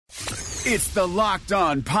It's the Locked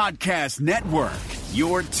On Podcast Network,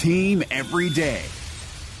 your team every day.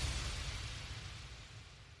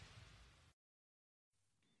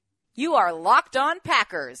 You are Locked On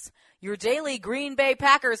Packers, your daily Green Bay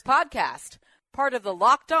Packers podcast, part of the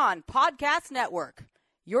Locked On Podcast Network,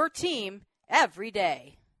 your team every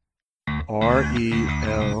day.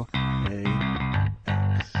 RELAX.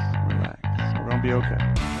 Relax. We're going to be okay.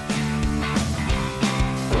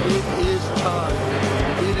 It is time.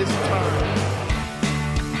 It is time.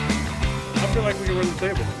 I feel like we can win the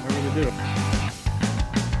table. I really do.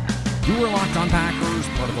 You are Locked On Packers,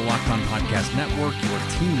 part of the Locked On Podcast Network, your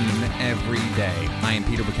team every day. I am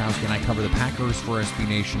Peter Bukowski, and I cover the Packers for SB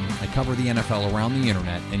Nation. I cover the NFL around the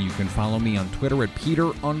internet, and you can follow me on Twitter at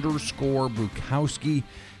Peter_Bukowski.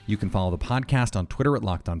 You can follow the podcast on Twitter at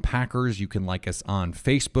Locked On Packers. You can like us on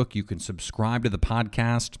Facebook. You can subscribe to the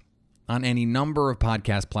podcast on any number of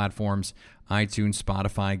podcast platforms: iTunes,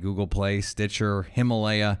 Spotify, Google Play, Stitcher,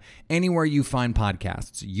 Himalaya. Anywhere you find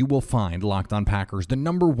podcasts, you will find Locked On Packers, the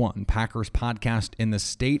number one Packers podcast in the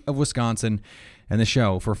state of Wisconsin, and the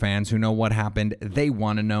show for fans who know what happened. They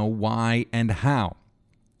want to know why and how.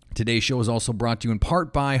 Today's show is also brought to you in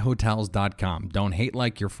part by Hotels.com. Don't hate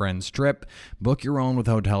like your friend's trip. Book your own with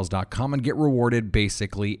Hotels.com and get rewarded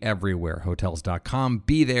basically everywhere. Hotels.com.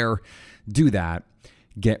 Be there. Do that.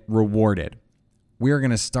 Get rewarded. We are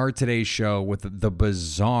going to start today's show with the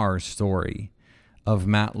bizarre story of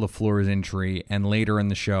Matt LaFleur's injury, and later in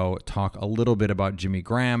the show talk a little bit about Jimmy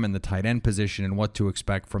Graham and the tight end position and what to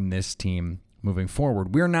expect from this team moving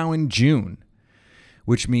forward. We are now in June,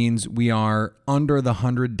 which means we are under the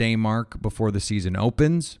 100-day mark before the season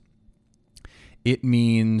opens. It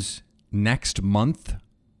means next month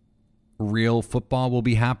real football will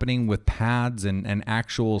be happening with pads and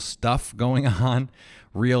actual stuff going on.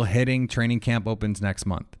 Real hitting. Training camp opens next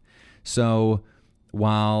month. So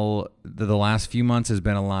while the last few months has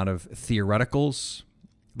been a lot of theoreticals,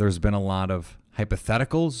 there's been a lot of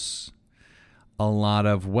hypotheticals, a lot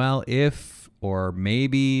of well if or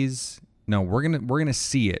maybes. No, we're gonna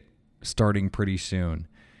see it starting pretty soon.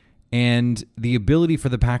 And the ability for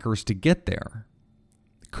the Packers to get there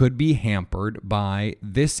could be hampered by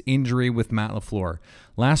this injury with Matt LaFleur.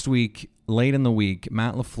 Last week, late in the week,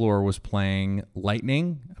 Matt LaFleur was playing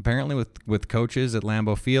lightning, apparently with coaches at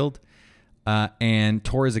Lambeau Field, and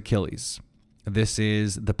tore his Achilles. This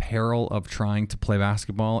is the peril of trying to play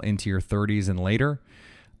basketball into your 30s and later.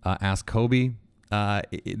 Ask Kobe.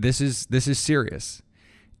 This is serious.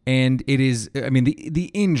 And it is, I mean,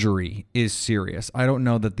 the injury is serious. I don't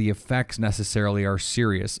know that the effects necessarily are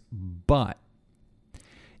serious, but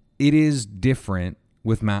it is different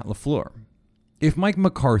with Matt LaFleur. If Mike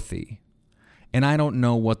McCarthy, and I don't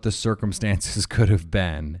know what the circumstances could have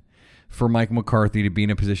been for Mike McCarthy to be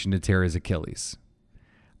in a position to tear his Achilles.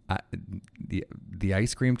 The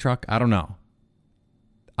ice cream truck, I don't know.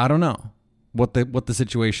 I don't know what the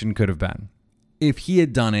situation could have been. If he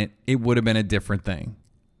had done it, it would have been a different thing.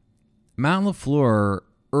 Matt LaFleur,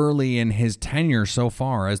 early in his tenure so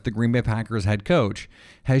far as the Green Bay Packers head coach,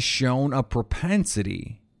 has shown a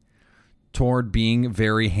propensity toward being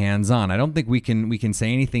very hands-on. I don't think we can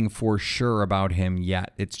say anything for sure about him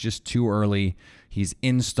yet. It's just too early. He's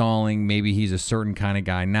installing. Maybe he's a certain kind of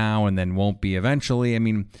guy now and then won't be eventually. I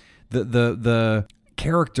mean, the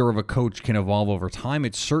character of a coach can evolve over time.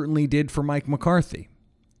 It certainly did for Mike McCarthy.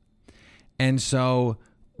 And so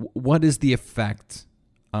what is the effect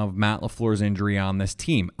of Matt LaFleur's injury on this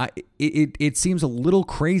team? It seems a little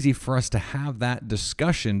crazy for us to have that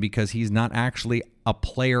discussion because he's not actually a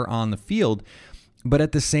player on the field, but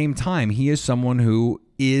at the same time, he is someone who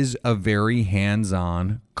is a very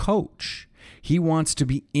hands-on coach. He wants to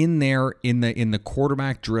be in there in the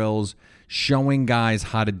quarterback drills, showing guys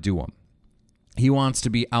how to do them. He wants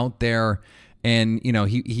to be out there, and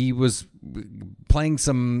he was playing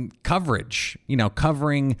some coverage,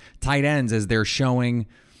 covering tight ends as they're showing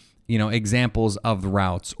examples of the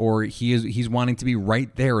routes, or he's wanting to be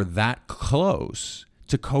right there that close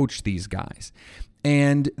to coach these guys.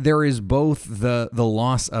 And there is both the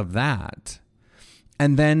loss of that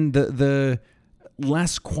and then the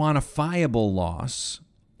less quantifiable loss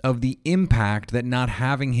of the impact that not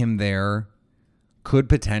having him there could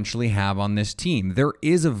potentially have on this team. There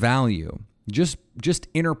is a value, just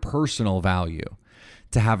interpersonal value,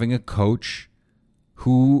 to having a coach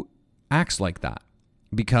who acts like that,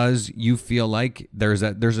 because you feel like there's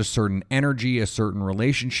a certain energy, a certain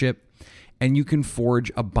relationship, and you can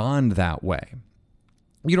forge a bond that way.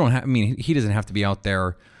 You don't have, he doesn't have to be out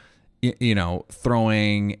there,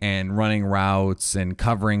 throwing and running routes and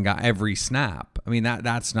covering every snap.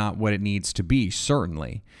 That's not what it needs to be,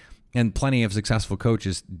 certainly. And plenty of successful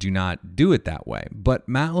coaches do not do it that way. But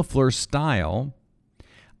Matt LaFleur's style,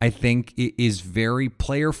 I think, is very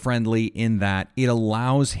player-friendly in that it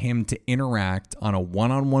allows him to interact on a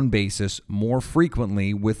one-on-one basis more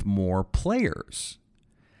frequently with more players.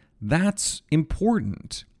 That's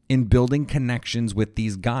important in building connections with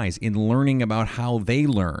these guys, in learning about how they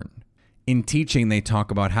learn. In teaching, they talk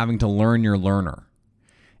about having to learn your learner.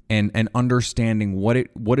 And understanding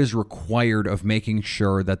what is required of making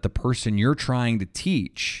sure that the person you're trying to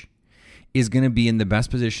teach is going to be in the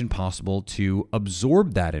best position possible to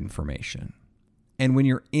absorb that information. And when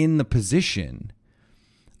you're in the position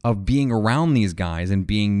of being around these guys and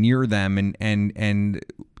being near them and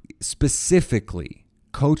specifically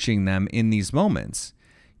coaching them in these moments,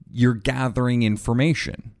 you're gathering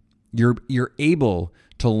information. You're able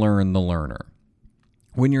to learn the learner.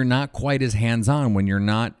 When you're not quite as hands-on, when you're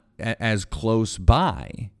not as close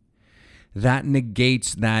by, that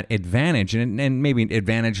negates that advantage. And maybe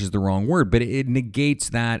advantage is the wrong word, but it negates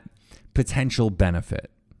that potential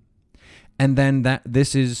benefit. And then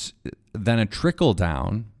this is then a trickle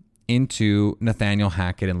down into Nathaniel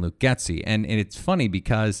Hackett and Luke Getsy. And it's funny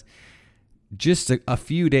because just a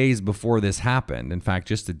few days before this happened, in fact,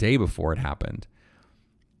 just a day before it happened,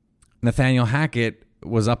 Nathaniel Hackett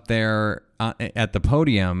was up there at the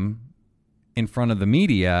podium in front of the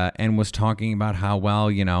media and was talking about how,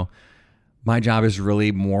 well, my job is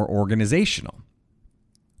really more organizational.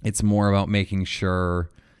 It's more about making sure,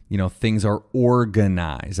 things are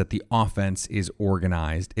organized, that the offense is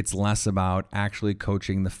organized. It's less about actually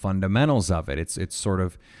coaching the fundamentals of it. It's sort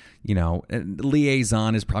of,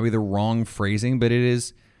 liaison is probably the wrong phrasing, but it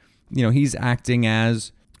is, he's acting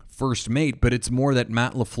as first mate, but it's more that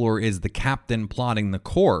Matt LaFleur is the captain plotting the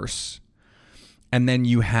course. And then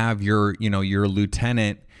you have your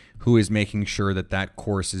lieutenant who is making sure that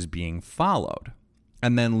course is being followed.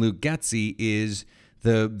 And then Luke Getsy is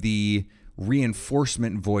the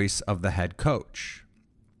reinforcement voice of the head coach.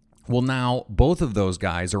 Well, now both of those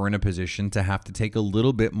guys are in a position to have to take a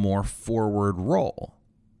little bit more forward role.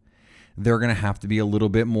 They're going to have to be a little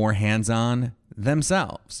bit more hands-on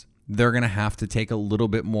themselves. They're going to have to take a little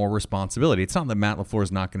bit more responsibility. It's not that Matt LaFleur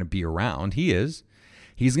is not going to be around. He is.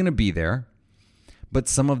 He's going to be there. But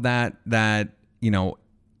some of that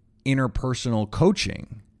interpersonal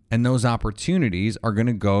coaching and those opportunities are going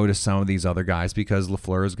to go to some of these other guys because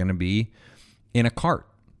LaFleur is going to be in a cart.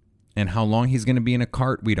 And how long he's going to be in a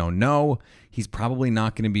cart, we don't know. He's probably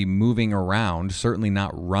not going to be moving around, certainly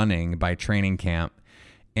not running by training camp.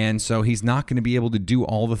 And so he's not going to be able to do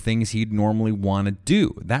all the things he'd normally want to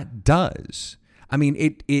do. That does. I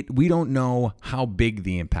mean, we don't know how big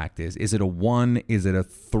the impact is. Is it a 1? Is it a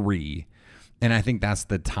 3? And I think that's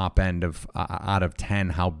the top end of out of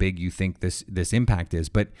 10, how big you think this impact is.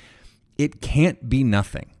 But it can't be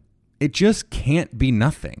nothing. It just can't be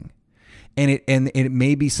nothing. And it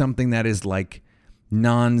may be something that is like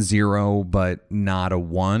non-zero, but not a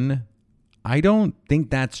 1. I don't think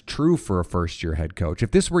that's true for a first-year head coach. If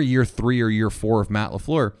this were year 3 or year 4 of Matt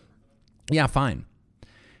LaFleur, yeah, fine.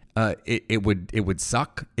 It would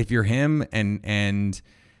suck if you're him, and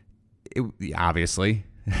obviously.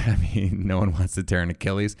 I mean, no one wants to tear an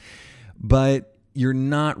Achilles, but you're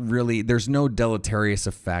not really, there's no deleterious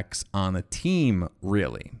effects on the team,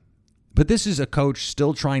 really. But this is a coach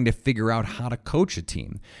still trying to figure out how to coach a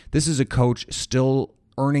team. This is a coach still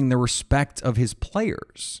earning the respect of his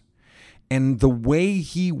players. And the way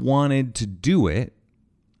he wanted to do it,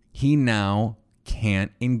 he now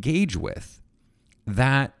can't engage with.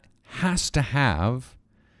 That has to have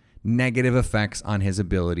negative effects on his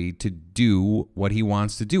ability to do what he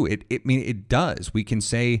wants to do. It does. We can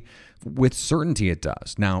say with certainty it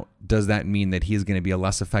does. Now, does that mean that he's going to be a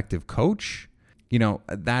less effective coach?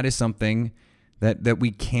 That is something that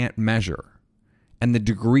we can't measure. And the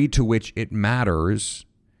degree to which it matters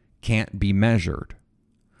can't be measured.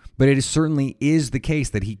 But it certainly is the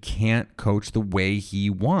case that he can't coach the way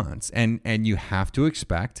he wants. And you have to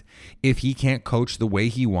expect if he can't coach the way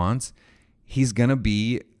he wants, he's going to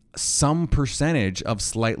be some percentage of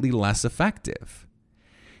slightly less effective.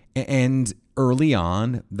 And early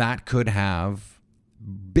on, that could have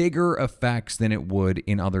bigger effects than it would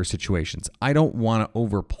in other situations. I don't want to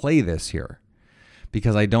overplay this here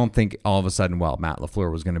because I don't think all of a sudden, Matt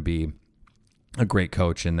LaFleur was going to be a great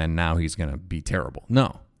coach and then now he's going to be terrible.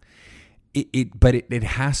 No. But it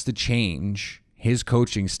has to change his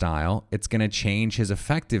coaching style. It's going to change his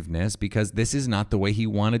effectiveness because this is not the way he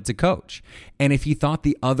wanted to coach. And if he thought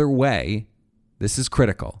the other way, this is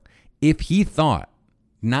critical. If he thought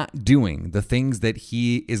not doing the things that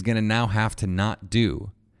he is going to now have to not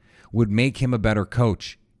do would make him a better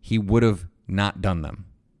coach, he would have not done them.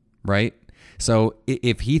 right? So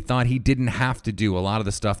if he thought he didn't have to do a lot of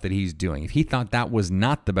the stuff that he's doing, if he thought that was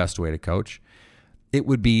not the best way to coach, it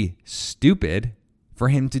would be stupid for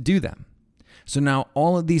him to do them. So now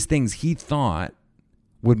all of these things he thought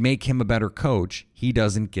would make him a better coach, he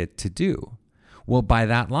doesn't get to do. Well, by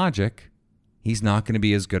that logic, he's not going to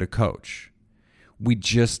be as good a coach. We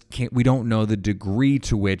just can't, we don't know the degree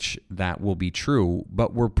to which that will be true,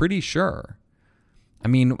 but we're pretty sure. I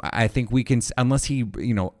mean, I think we can, unless he,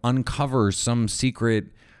 uncovers some secret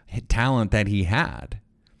talent that he had,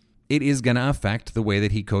 it is going to affect the way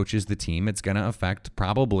that he coaches the team. It's going to affect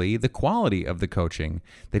probably the quality of the coaching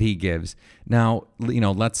that he gives. Now,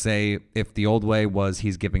 let's say if the old way was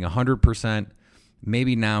he's giving 100%,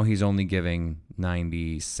 maybe now he's only giving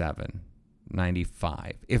 97,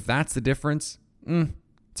 95. If that's the difference,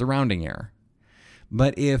 it's a rounding error.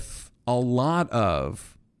 But if a lot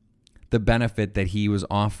of the benefit that he was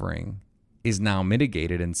offering is now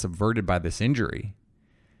mitigated and subverted by this injury,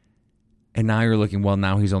 and now you're looking, well,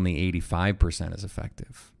 now he's only 85% as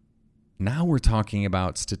effective. Now we're talking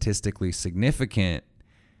about statistically significant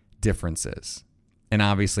differences. And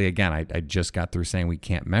obviously, again, I just got through saying we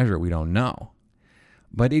can't measure it. We don't know.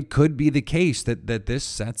 But it could be the case that this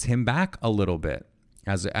sets him back a little bit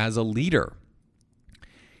as a leader.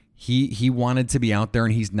 He wanted to be out there,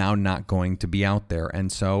 and he's now not going to be out there.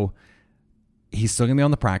 And so he's still going to be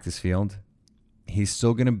on the practice field. He's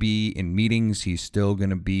still going to be in meetings. He's still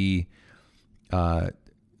going to be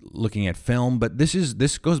looking at film. But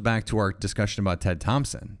this goes back to our discussion about Ted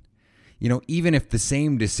Thompson. Even if the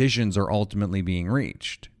same decisions are ultimately being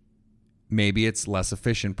reached, maybe it's less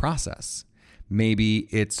efficient process. Maybe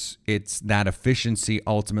it's that efficiency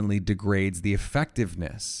ultimately degrades the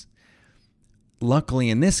effectiveness. Luckily,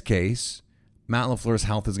 in this case, Matt LaFleur's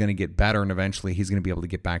health is going to get better, and eventually he's going to be able to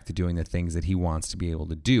get back to doing the things that he wants to be able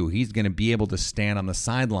to do. He's going to be able to stand on the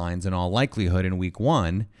sidelines in all likelihood in week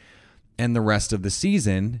 1, and the rest of the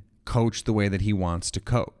season coach the way that he wants to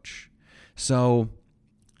coach. So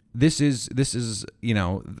this is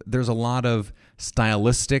there's a lot of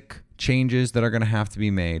stylistic changes that are going to have to be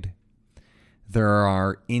made. There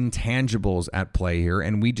are intangibles at play here,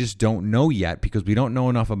 and we just don't know yet because we don't know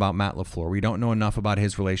enough about Matt LaFleur. We don't know enough about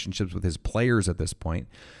his relationships with his players at this point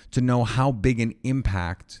to know how big an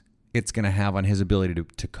impact it's going to have on his ability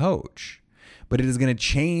to coach. But it is going to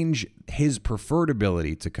change his preferred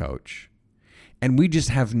ability to coach. And we just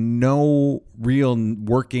have no real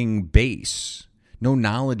working base, no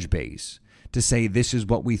knowledge base to say this is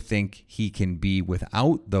what we think he can be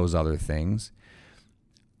without those other things.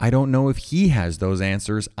 I don't know if he has those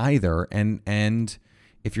answers either. And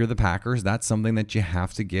if you're the Packers, that's something that you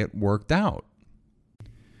have to get worked out.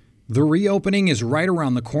 The reopening is right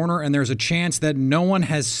around the corner, and there's a chance that no one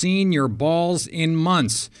has seen your balls in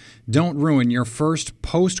months. Don't ruin your first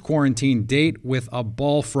post-quarantine date with a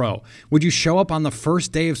ball fro. Would you show up on the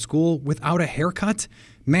first day of school without a haircut?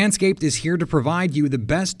 Manscaped is here to provide you the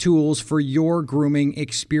best tools for your grooming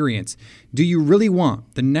experience. Do you really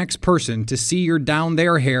want the next person to see your down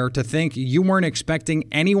there hair to think you weren't expecting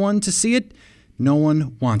anyone to see it? No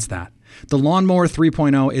one wants that. The Lawnmower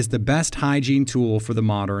 3.0 is the best hygiene tool for the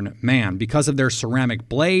modern man. Because of their ceramic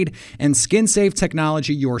blade and skin-safe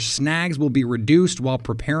technology, your snags will be reduced while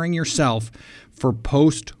preparing yourself for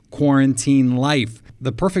post-quarantine life.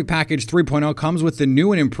 The Perfect Package 3.0 comes with the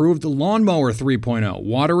new and improved Lawnmower 3.0,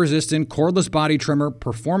 water-resistant, cordless body trimmer,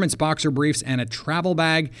 performance boxer briefs, and a travel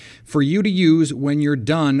bag for you to use when you're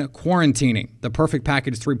done quarantining. The Perfect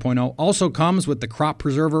Package 3.0 also comes with the Crop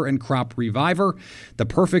Preserver and Crop Reviver, the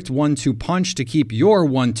perfect 1-2 punch to keep your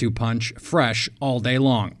 1-2 punch fresh all day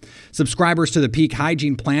long. Subscribers to the Peak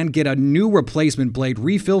Hygiene Plan get a new replacement blade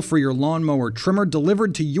refill for your lawnmower trimmer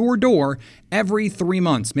delivered to your door every 3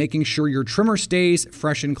 months, making sure your trimmer stays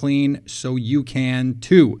fresh and clean so you can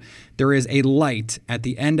too. There is a light at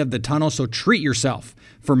the end of the tunnel, so treat yourself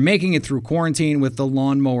for making it through quarantine with the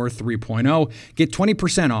Lawnmower 3.0. Get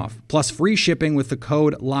 20% off plus free shipping with the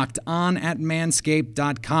code LOCKEDON at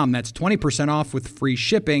manscaped.com. That's 20% off with free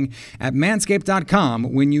shipping at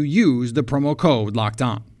manscaped.com when you use the promo code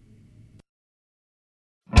LOCKEDON.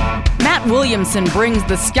 Matt Williamson brings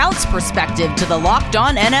the scout's perspective to the Locked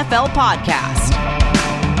On NFL podcast.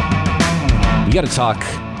 We got to talk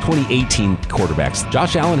 2018 quarterbacks.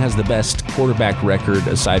 Josh Allen has the best quarterback record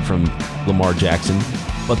aside from Lamar Jackson,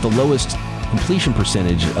 but the lowest completion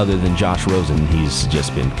percentage other than Josh Rosen. He's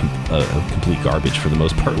just been complete garbage for the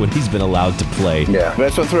most part when he's been allowed to play. Yeah, but I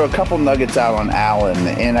just want to throw a couple nuggets out on Allen,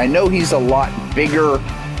 and I know he's a lot bigger,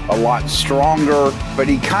 a lot stronger, but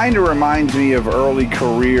he kind of reminds me of early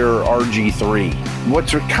career RG3.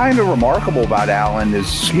 What's kind of remarkable about Allen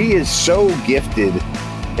is he is so gifted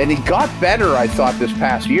And he got better, I thought, this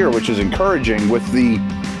past year, which is encouraging, with the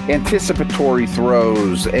anticipatory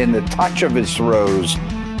throws and the touch of his throws.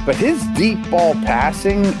 But his deep ball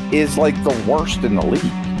passing is like the worst in the league.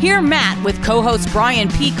 Hear Matt with co-host Brian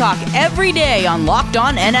Peacock every day on Locked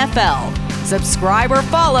On NFL. Subscribe or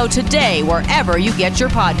follow today wherever you get your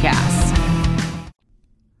podcasts.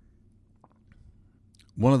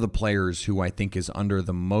 One of the players who I think is under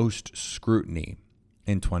the most scrutiny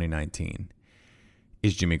in 2019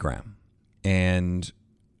 is Jimmy Graham. And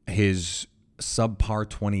his subpar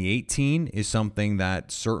 2018 is something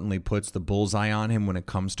that certainly puts the bullseye on him when it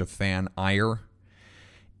comes to fan ire.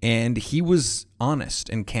 And he was honest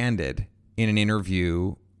and candid in an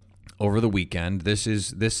interview over the weekend. This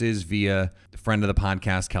is via friend of the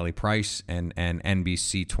podcast, Kelly Price, and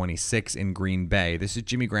NBC 26 in Green Bay. This is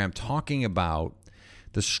Jimmy Graham talking about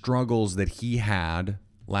the struggles that he had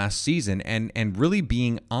last season and really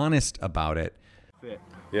being honest about it.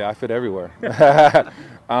 Yeah, I fit everywhere.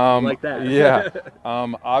 Like that. Yeah.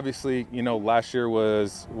 Obviously, last year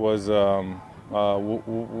was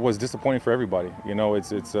disappointing for everybody. I'm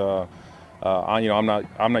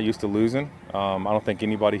not used to losing. I don't think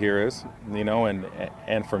anybody here is.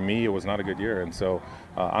 And for me, it was not a good year. And so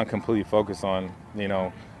I'm completely focused on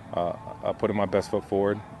putting my best foot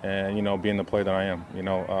forward and being the player that I am.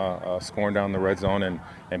 Scoring down the red zone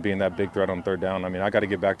and being that big threat on third down. I mean, I got to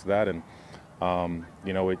get back to that and.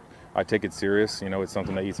 I take it serious. It's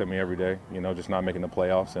something that eats at me every day, just not making the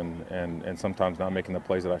playoffs and sometimes not making the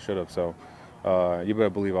plays that I should have. So you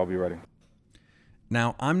better believe I'll be ready.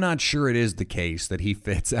 Now, I'm not sure it is the case that he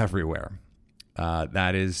fits everywhere.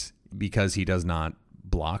 That is because he does not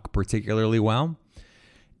block particularly well.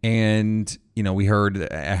 And,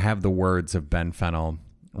 I have the words of Ben Fennell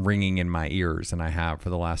ringing in my ears, and I have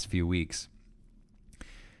for the last few weeks.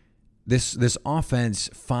 This offense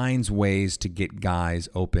finds ways to get guys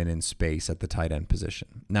open in space at the tight end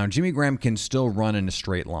position. Now, Jimmy Graham can still run in a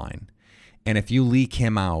straight line. And if you leak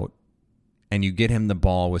him out and you get him the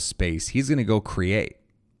ball with space, he's going to go create.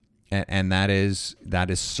 And that is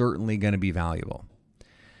certainly going to be valuable.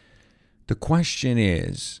 The question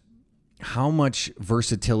is, how much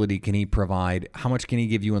versatility can he provide? How much can he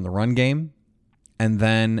give you in the run game? And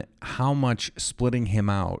then how much splitting him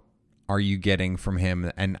out are you getting from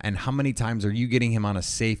him, and how many times are you getting him on a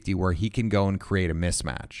safety where he can go and create a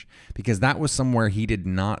mismatch? Because that was somewhere he did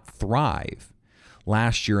not thrive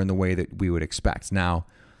last year in the way that we would expect. Now,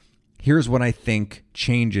 here's what I think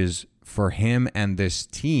changes for him and this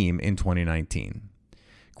team in 2019.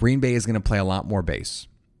 Green Bay is going to play a lot more base,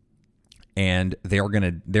 and they're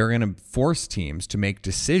going to force teams to make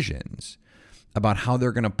decisions about how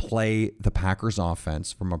they're going to play the Packers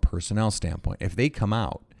offense from a personnel standpoint. If they come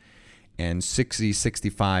out and 60,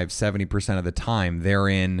 65, 70% of the time, they're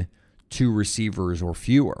in two receivers or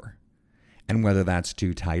fewer. And whether that's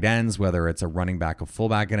two tight ends, whether it's a running back, a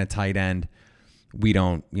fullback, and a tight end, we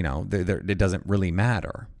don't, it doesn't really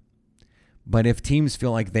matter. But if teams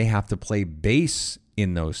feel like they have to play base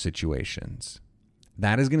in those situations,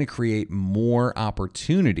 that is going to create more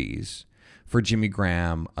opportunities for Jimmy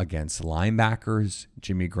Graham against linebackers,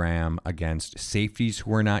 Jimmy Graham against safeties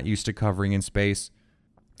who are not used to covering in space.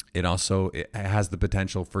 It has the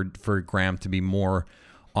potential for Graham to be more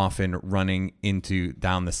often running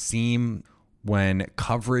down the seam when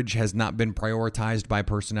coverage has not been prioritized by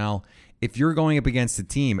personnel. If you're going up against a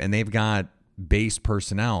team and they've got base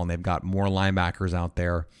personnel and they've got more linebackers out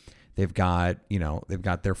there, they've got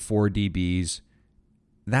their 4 DBs,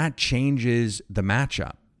 that changes the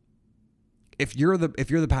matchup. If you're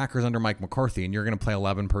the Packers under Mike McCarthy and you're going to play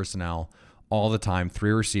 11 personnel all the time,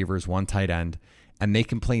 3 receivers, 1 tight end, and they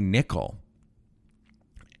can play nickel,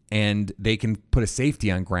 and they can put a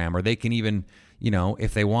safety on Graham, or they can even,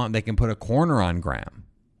 if they want, they can put a corner on Graham.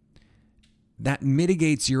 That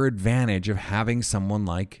mitigates your advantage of having someone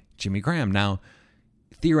like Jimmy Graham. Now,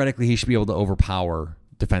 theoretically, he should be able to overpower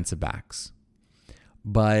defensive backs,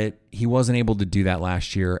 but he wasn't able to do that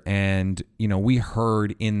last year. And, we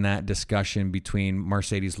heard in that discussion between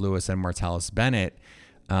Mercedes Lewis and Martellus Bennett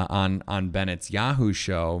on Bennett's Yahoo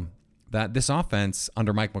show that this offense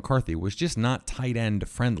under Mike McCarthy was just not tight end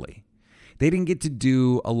friendly. They didn't get to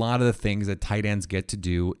do a lot of the things that tight ends get to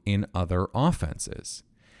do in other offenses.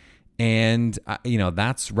 And,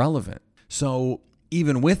 that's relevant. So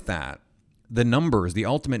even with that, the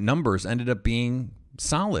ultimate numbers ended up being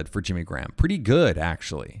solid for Jimmy Graham. Pretty good,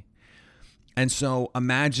 actually. And so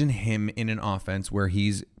imagine him in an offense where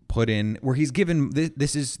he's given,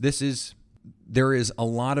 there is a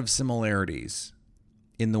lot of similarities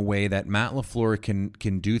in the way that Matt LaFleur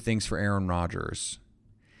can do things for Aaron Rodgers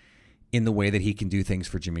in the way that he can do things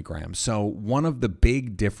for Jimmy Graham. So one of the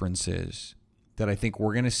big differences that I think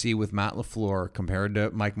we're going to see with Matt LaFleur compared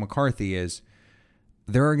to Mike McCarthy is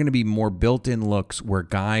there are going to be more built-in looks where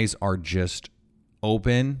guys are just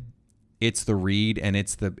open. It's the read and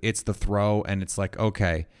it's the throw, and it's like,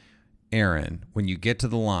 okay, Aaron, when you get to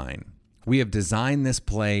the line, we have designed this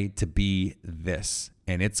play to be this,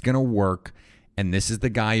 and it's going to work, and this is the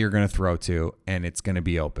guy you're going to throw to, and it's going to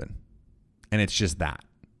be open. And it's just that.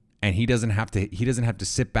 And he doesn't have to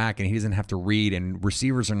sit back, and he doesn't have to read, and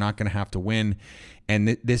receivers are not going to have to win.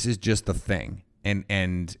 And this is just the thing.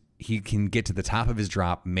 And he can get to the top of his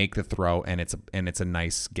drop, make the throw, and it's a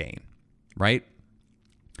nice gain, right?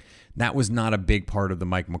 That was not a big part of the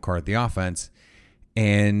Mike McCarthy offense,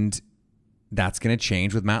 and that's going to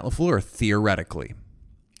change with Matt LaFleur, theoretically.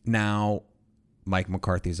 Now, Mike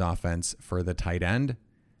McCarthy's offense for the tight end,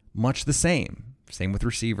 much the same. Same with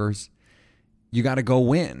receivers. You got to go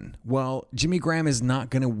win. Well, Jimmy Graham is not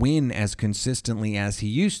going to win as consistently as he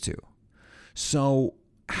used to. So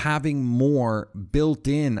having more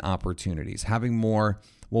built-in opportunities, having more,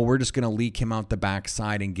 well, we're just going to leak him out the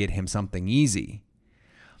backside and get him something easy.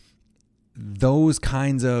 Those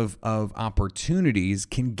kinds of opportunities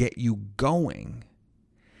can get you going.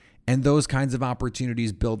 And those kinds of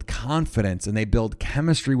opportunities build confidence, and they build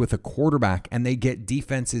chemistry with a quarterback, and they get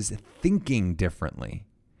defenses thinking differently.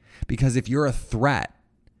 Because if you're a threat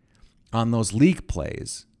on those leak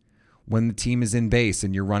plays, when the team is in base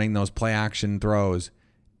and you're running those play action throws,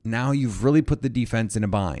 now you've really put the defense in a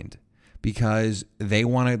bind, because they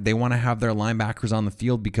want to have their linebackers on the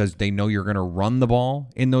field because they know you're going to run the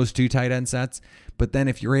ball in those two tight end sets. But then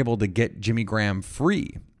if you're able to get Jimmy Graham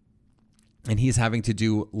free and he's having to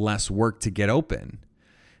do less work to get open,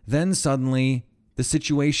 then suddenly the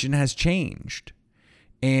situation has changed.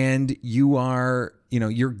 And you're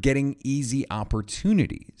getting easy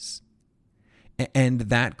opportunities. And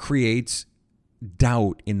that creates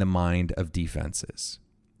doubt in the mind of defenses.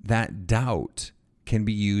 That doubt can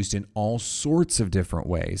be used in all sorts of different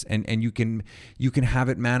ways. And you can have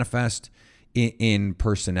it manifest in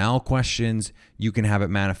personnel questions. You can have it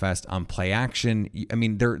manifest on play action. I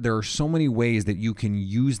mean, there are so many ways that you can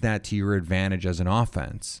use that to your advantage as an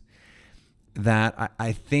offense that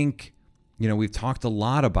I think, we've talked a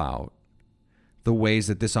lot about the ways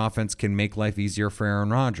that this offense can make life easier for Aaron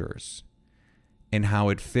Rodgers and how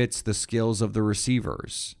it fits the skills of the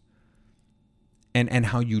receivers and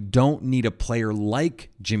how you don't need a player like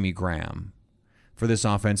Jimmy Graham for this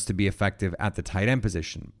offense to be effective at the tight end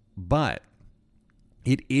position. But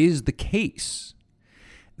it is the case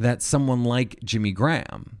that someone like Jimmy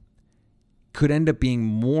Graham could end up being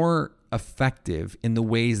more effective in the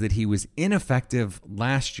ways that he was ineffective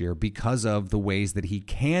last year because of the ways that he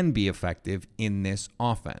can be effective in this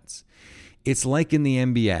offense. It's like in the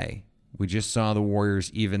NBA. We just saw the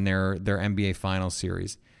Warriors even their NBA Finals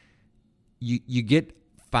series. You get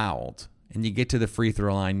fouled and you get to the free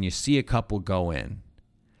throw line and you see a couple go in.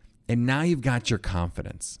 And now you've got your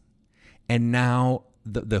confidence. And now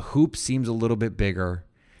the hoop seems a little bit bigger.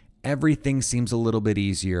 Everything seems a little bit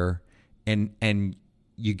easier. And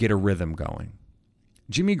you get a rhythm going.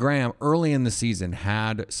 Jimmy Graham early in the season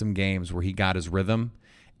had some games where he got his rhythm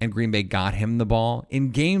and Green Bay got him the ball. In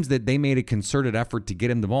games that they made a concerted effort to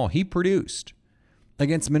get him the ball, he produced.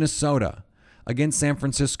 Against Minnesota, against San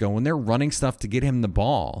Francisco, when they're running stuff to get him the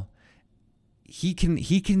ball, he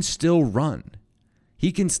can still run.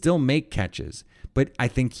 He can still make catches. But I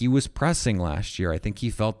think he was pressing last year. I think he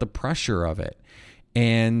felt the pressure of it.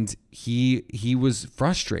 And he was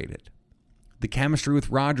frustrated. The chemistry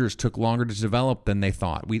with Rodgers took longer to develop than they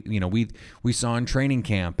thought. We saw in training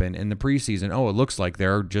camp and in the preseason, it looks like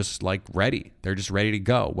they're just like ready. They're just ready to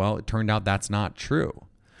go. Well, it turned out that's not true.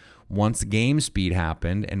 Once game speed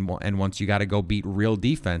happened and once you got to go beat real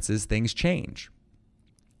defenses, things change.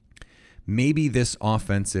 Maybe this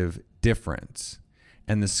offensive difference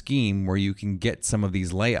and the scheme where you can get some of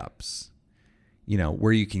these layups,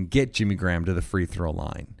 where you can get Jimmy Graham to the free throw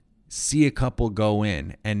line, see a couple go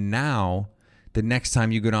in, and now the next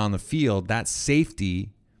time you go down the field, that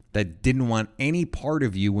safety that didn't want any part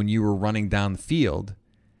of you when you were running down the field,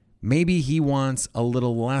 maybe he wants a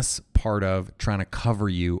little less part of trying to cover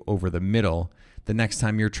you over the middle the next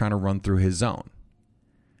time you're trying to run through his zone.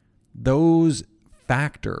 Those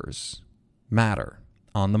factors matter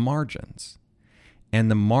on the margins. And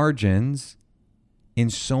the margins in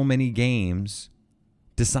so many games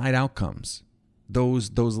decide outcomes. Those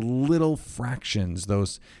little fractions,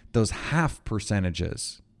 those half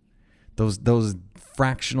percentages, those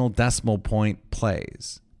fractional decimal point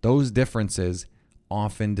plays, those differences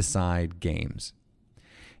often decide games.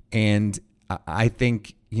 And I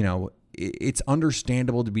think, it's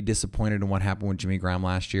understandable to be disappointed in what happened with Jimmy Graham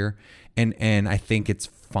last year. And I think it's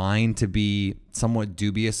fine to be somewhat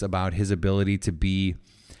dubious about his ability to be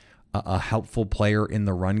a helpful player in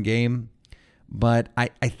the run game. But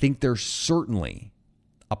I think there's certainly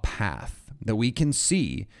a path that we can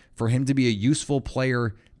see for him to be a useful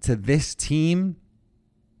player to this team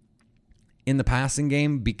in the passing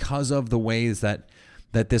game because of the ways that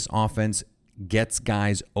this offense gets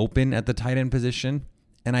guys open at the tight end position.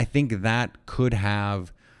 And I think that could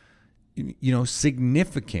have,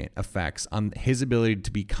 significant effects on his ability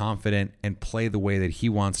to be confident and play the way that he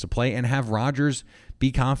wants to play and have Rodgers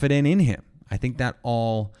be confident in him. I think that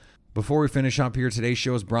all. Before we finish up here, today's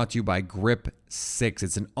show is brought to you by Grip 6.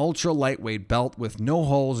 It's an ultra lightweight belt with no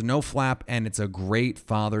holes, no flap, and it's a great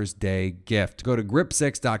Father's Day gift. Go to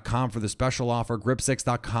grip6.com for the special offer,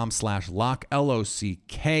 grip6.com/lock,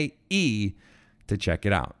 LOCKE, to check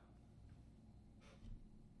it out.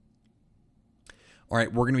 All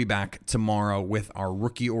right, we're going to be back tomorrow with our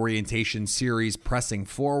rookie orientation series, Pressing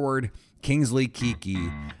Forward. Kingsley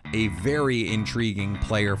Keke, a very intriguing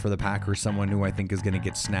player for the Packers, someone who I think is going to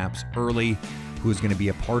get snaps early, who is going to be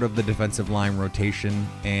a part of the defensive line rotation,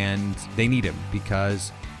 and they need him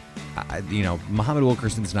because, Muhammad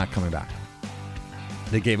Wilkerson's not coming back.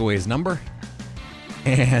 They gave away his number,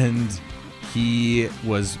 and he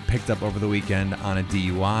was picked up over the weekend on a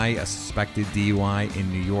DUI, a suspected DUI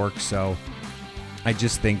in New York, so I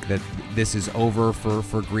just think that this is over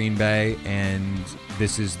for Green Bay, and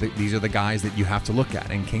these are the guys that you have to look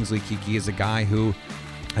at. And Kingsley Keke is a guy who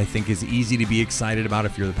I think is easy to be excited about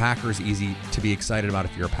if you're the Packers, easy to be excited about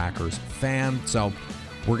if you're a Packers fan. So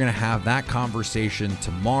we're going to have that conversation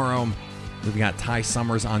tomorrow. We've got Ty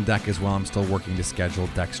Summers on deck as well. I'm still working to schedule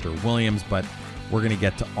Dexter Williams, but we're going to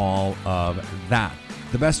get to all of that.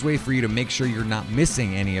 The best way for you to make sure you're not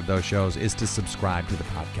missing any of those shows is to subscribe to the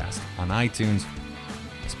podcast on iTunes,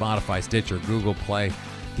 Spotify, Stitcher, Google Play,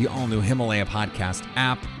 the all-new Himalaya podcast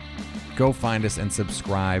app. Go find us and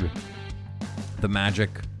subscribe. The magic,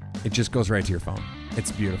 it just goes right to your phone.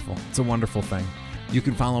 It's beautiful. It's a wonderful thing. You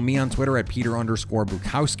can follow me on Twitter at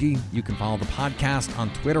Peter_Bukowski. You can follow the podcast on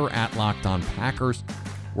Twitter at Locked On Packers.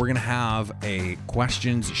 We're going to have a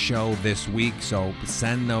questions show this week, so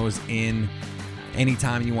send those in.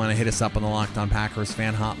 Anytime you want to hit us up on the Locked On Packers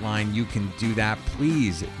fan hotline, you can do that.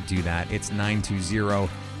 Please do that. It's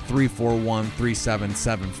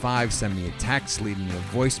 920-341-3775. Send me a text, leave me a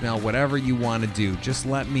voicemail, whatever you want to do. Just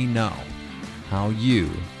let me know how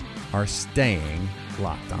you are staying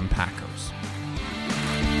Locked On Packers.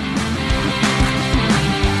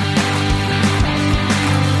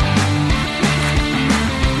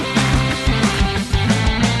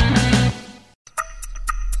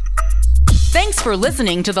 Thanks for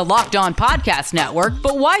listening to the Locked On Podcast Network,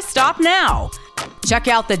 but why stop now? Check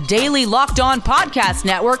out the daily Locked On Podcast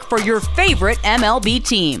Network for your favorite MLB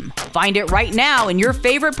team. Find it right now in your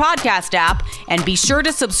favorite podcast app, and be sure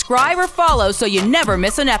to subscribe or follow so you never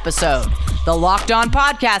miss an episode. The Locked On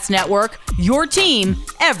Podcast Network, your team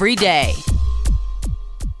every day.